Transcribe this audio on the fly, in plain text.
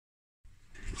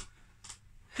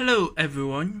Hello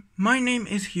everyone, my name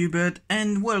is Hubert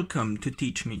and welcome to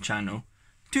Teach Me channel.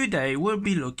 Today we'll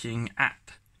be looking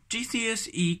at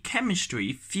GCSE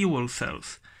chemistry fuel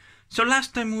cells. So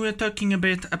last time we were talking a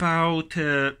bit about,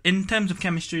 in terms of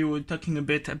chemistry, we were talking a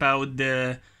bit about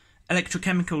the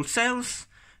electrochemical cells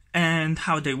and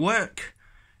how they work.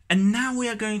 And now we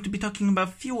are going to be talking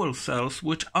about fuel cells,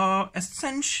 which are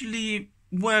essentially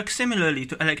work similarly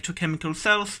to electrochemical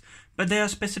cells, but there are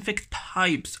specific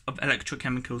types of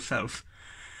electrochemical cells.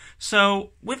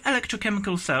 So with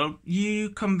electrochemical cell, you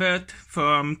convert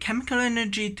from chemical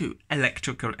energy to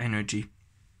electrical energy.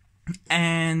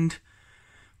 And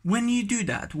when you do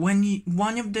that, one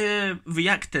of the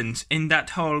reactants in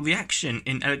that whole reaction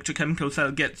in electrochemical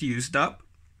cell gets used up,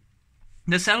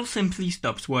 the cell simply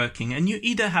stops working and you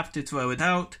either have to throw it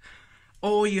out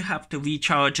or you have to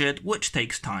recharge it, which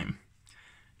takes time.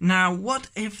 Now,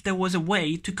 what if there was a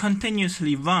way to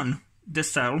continuously run the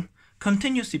cell,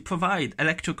 continuously provide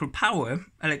electrical power,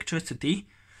 electricity,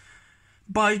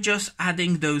 by just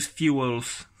adding those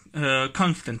fuels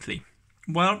constantly?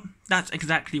 Well, that's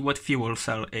exactly what fuel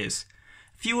cell is.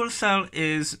 Fuel cell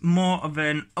is more of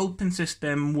an open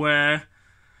system where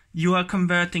you are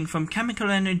converting from chemical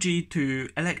energy to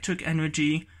electric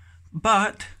energy,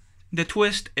 but the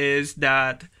twist is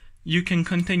that you can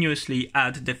continuously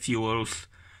add the fuels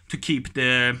to keep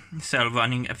the cell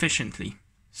running efficiently.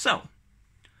 So,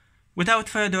 without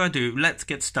further ado, let's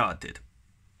get started.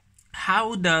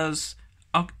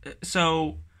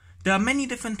 So, there are many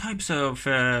different types of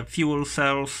fuel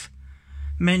cells,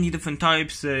 many different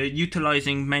types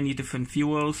utilizing many different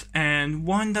fuels, and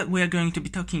one that we are going to be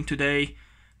talking today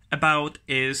about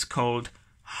is called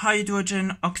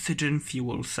hydrogen-oxygen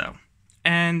fuel cell.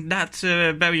 And that's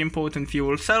a very important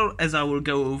fuel cell, as I will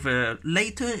go over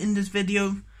later in this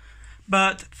video.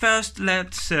 But first,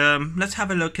 let's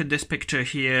have a look at this picture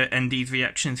here and these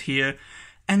reactions here,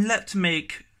 and let's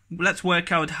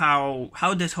work out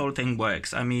how this whole thing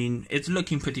works. I mean, it's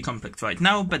looking pretty complex right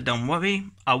now, but don't worry,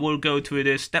 I will go through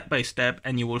this step by step,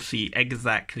 and you will see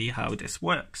exactly how this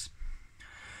works.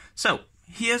 So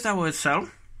here's our cell,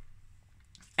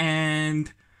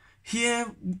 and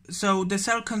so the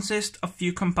cell consists of a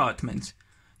few compartments.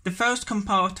 The first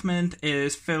compartment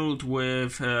is filled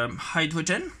with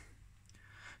hydrogen.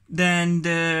 Then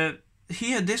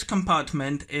this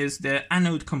compartment is the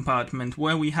anode compartment,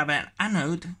 where we have an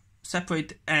anode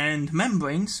and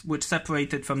membranes which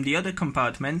separated from the other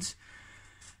compartments.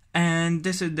 And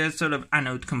this is the sort of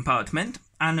anode compartment.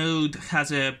 Anode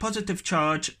has a positive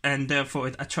charge and therefore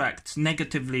it attracts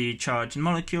negatively charged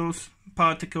molecules,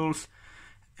 particles.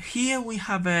 Here we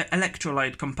have an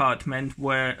electrolyte compartment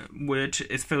which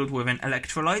is filled with an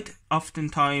electrolyte.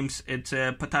 Oftentimes it's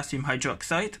a potassium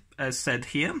hydroxide, as said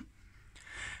here.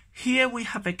 Here we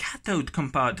have a cathode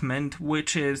compartment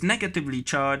which is negatively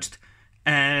charged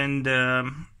and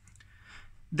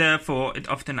therefore it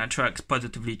often attracts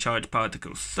positively charged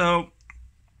particles. So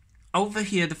over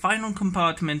here the final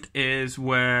compartment is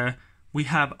where we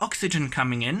have oxygen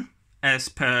coming in as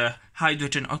per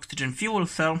hydrogen-oxygen fuel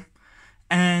cell.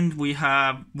 And we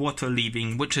have water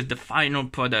leaving, which is the final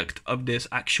product of this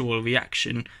actual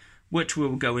reaction, which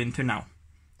we'll go into now.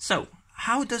 So,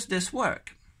 how does this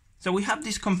work? So we have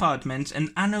these compartments,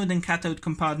 and anode and cathode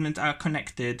compartments are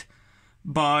connected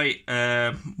by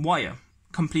a wire,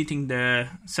 completing the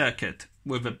circuit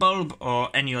with a bulb or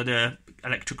any other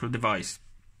electrical device.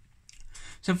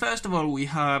 So first of all, we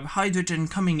have hydrogen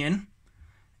coming in,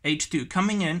 H2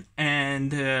 coming in,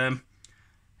 and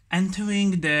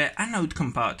entering the anode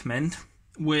compartment,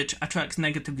 which attracts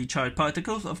negatively charged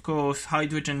particles. Of course,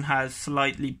 hydrogen has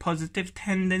slightly positive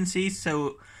tendencies,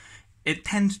 so it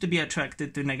tends to be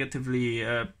attracted to negatively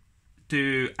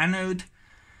to anode.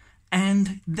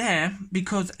 And there,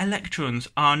 because electrons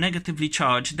are negatively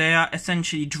charged, they are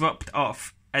essentially dropped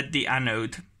off at the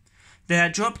anode. They are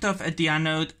dropped off at the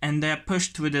anode and they are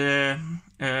pushed through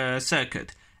the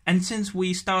circuit. And since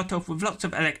we start off with lots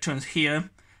of electrons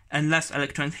here, and less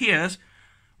electrons here,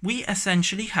 we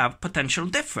essentially have potential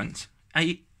difference,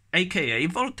 aka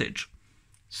voltage.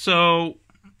 So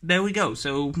there we go.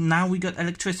 So now we got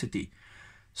electricity.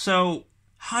 So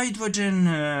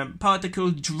hydrogen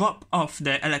particles drop off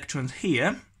the electrons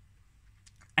here,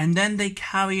 and then they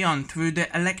carry on through the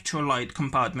electrolyte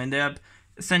compartment. They are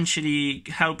essentially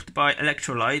helped by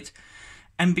electrolytes,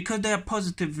 and because they are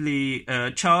positively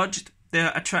charged, they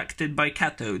are attracted by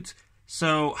cathodes.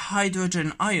 So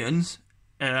hydrogen ions,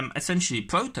 essentially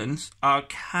protons, are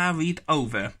carried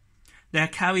over. They are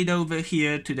carried over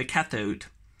here to the cathode.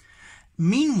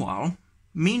 Meanwhile,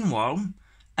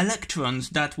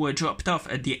 electrons that were dropped off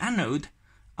at the anode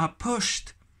are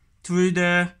pushed through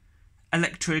the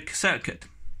electric circuit.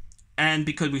 And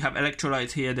because we have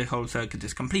electrolytes here, the whole circuit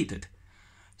is completed.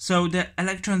 So the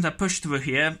electrons are pushed through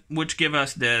here, which give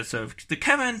us the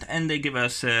current, and they give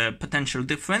us a potential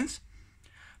difference.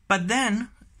 But then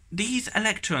these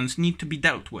electrons need to be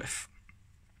dealt with.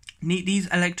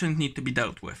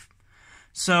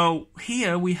 So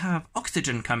here we have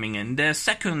oxygen coming in, the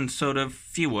second sort of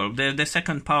fuel, the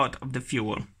second part of the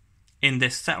fuel in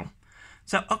this cell.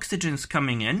 So oxygen's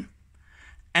coming in,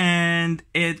 and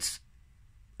it's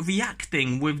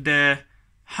reacting with the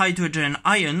hydrogen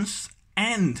ions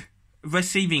and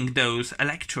receiving those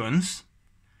electrons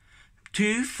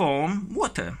to form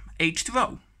water,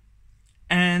 H2O.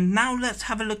 And now let's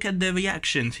have a look at the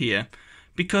reactions here,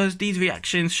 because these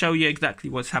reactions show you exactly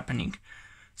what's happening.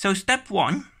 So step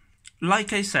 1,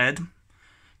 like I said,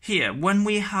 here, when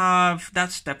we have,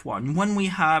 that's step 1, when we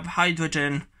have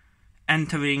hydrogen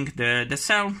entering the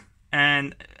cell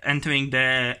and entering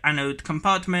the anode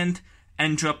compartment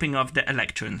and dropping off the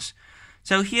electrons.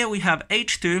 So here we have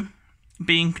H2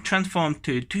 being transformed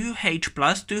to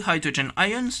 2H+, 2 hydrogen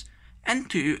ions, and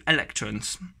 2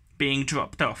 electrons being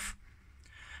dropped off.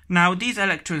 Now these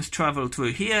electrons travel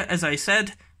through here, as I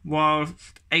said, while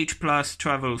H+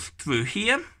 travels through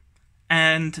here,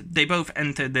 and they both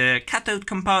enter the cathode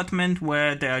compartment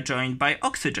where they are joined by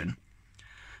oxygen.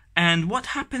 And what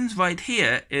happens right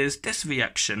here is this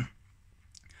reaction.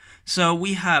 So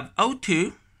we have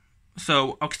O2,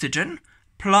 so oxygen,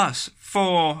 plus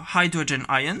 4 hydrogen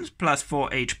ions, plus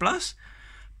 4H+,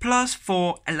 plus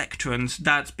 4 electrons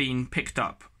that's been picked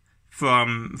up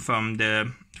from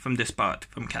this part,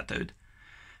 from cathode.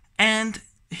 And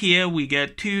here we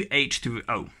get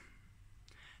 2H2O.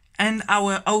 And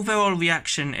our overall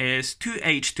reaction is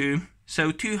 2H2,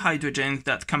 so 2 hydrogens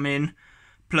that come in,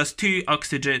 plus 2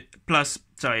 oxygen,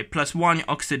 plus 1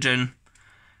 oxygen,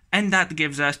 and that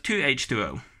gives us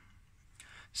 2H2O.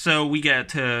 So we get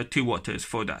 2 waters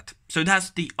for that. So that's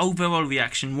the overall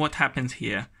reaction, what happens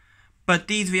here. But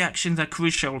these reactions are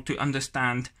crucial to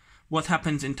understand what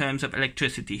happens in terms of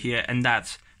electricity here, and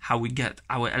that's how we get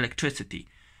our electricity.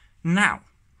 Now,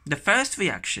 the first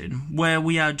reaction, where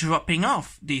we are dropping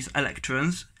off these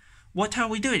electrons, what are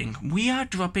we doing? We are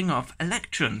dropping off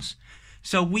electrons.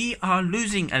 So we are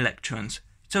losing electrons.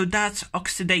 So that's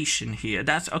oxidation here,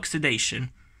 that's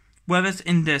oxidation. Whereas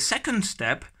in the second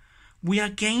step, we are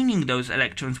gaining those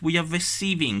electrons, we are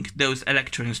receiving those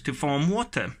electrons to form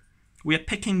water. We are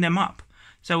picking them up.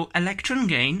 So electron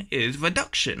gain is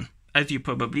reduction, as you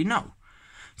probably know.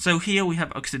 So here we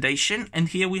have oxidation, and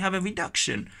here we have a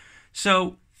reduction.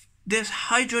 So this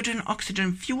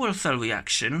hydrogen-oxygen fuel cell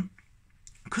reaction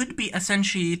could be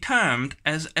essentially termed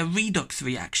as a redox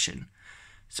reaction.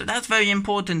 So that's very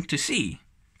important to see.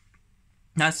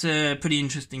 That's a pretty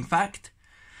interesting fact.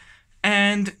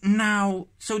 And now,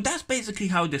 so that's basically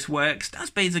how this works. That's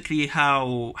basically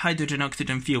how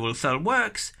hydrogen-oxygen fuel cell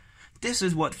works. This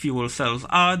is what fuel cells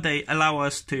are. They allow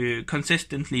us to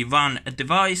consistently run a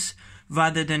device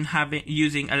rather than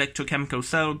using electrochemical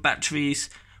cell batteries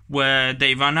where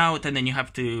they run out and then you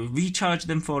have to recharge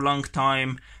them for a long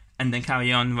time and then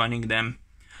carry on running them.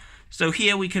 So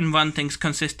here we can run things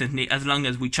consistently as long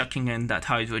as we're chucking in that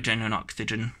hydrogen and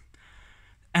oxygen.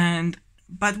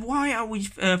 But why are we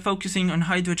focusing on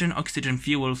hydrogen-oxygen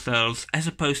fuel cells as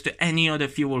opposed to any other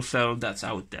fuel cell that's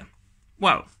out there?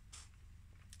 Well,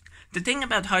 the thing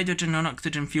about hydrogen and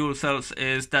oxygen fuel cells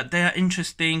is that they are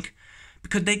interesting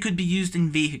because they could be used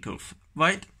in vehicles,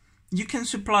 right? You can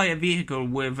supply a vehicle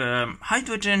with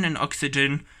hydrogen and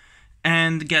oxygen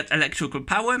and get electrical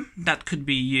power that could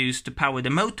be used to power the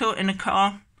motor in a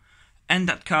car, and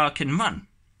that car can run.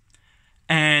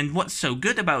 And what's so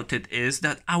good about it is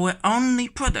that our only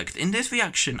product in this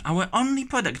reaction, our only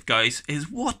product, guys,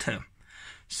 is water.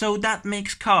 So that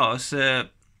makes cars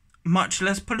much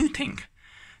less polluting.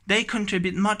 They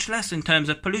contribute much less in terms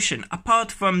of pollution.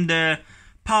 Apart from the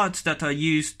parts that are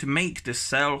used to make this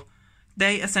cell,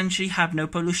 they essentially have no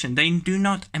pollution. They do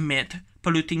not emit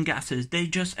polluting gases. They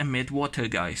just emit water,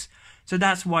 guys. So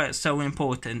that's why it's so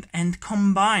important. And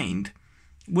combined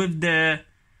with the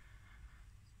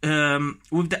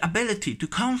ability to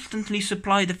constantly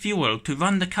supply the fuel to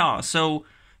run the car, so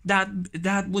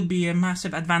that would be a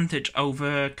massive advantage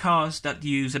over cars that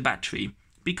use a battery.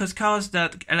 Because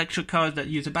electric cars that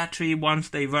use a battery, once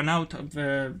they run out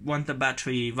once the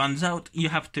battery runs out, you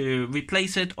have to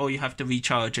replace it or you have to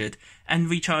recharge it, and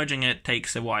recharging it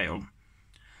takes a while.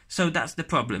 So that's the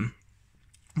problem.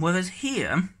 Whereas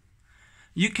here,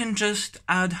 you can just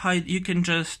add hydrogen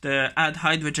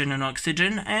and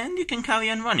oxygen, and you can carry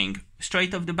on running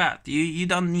straight off the bat. You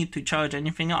don't need to charge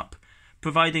anything up,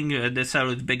 providing the cell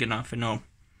is big enough and all.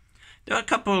 There are a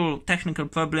couple technical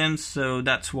problems, so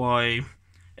that's why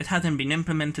it hasn't been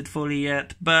implemented fully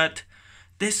yet, but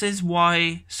this is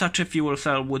why such a fuel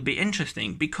cell would be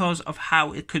interesting, because of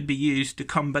how it could be used to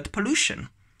combat pollution.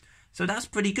 So that's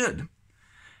pretty good.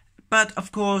 But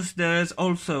of course there's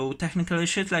also technical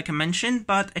issues like I mentioned,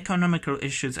 but economical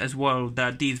issues as well,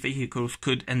 that these vehicles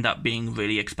could end up being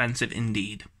really expensive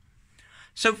indeed.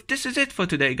 So this is it for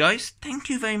today, guys. Thank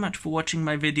you very much for watching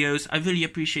my videos. I really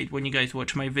appreciate when you guys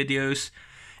watch my videos.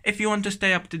 If you want to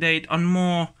stay up to date on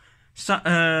more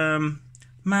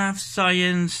math,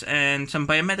 science and some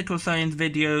biomedical science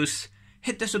videos,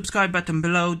 hit the subscribe button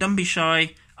below. Don't be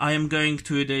shy. I am going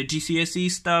through the GCSE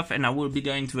stuff, and I will be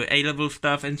going through A-level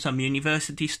stuff and some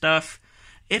university stuff.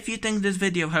 If you think this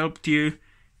video helped you,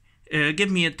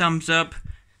 give me a thumbs up.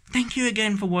 Thank you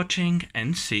again for watching,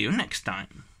 and see you next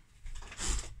time.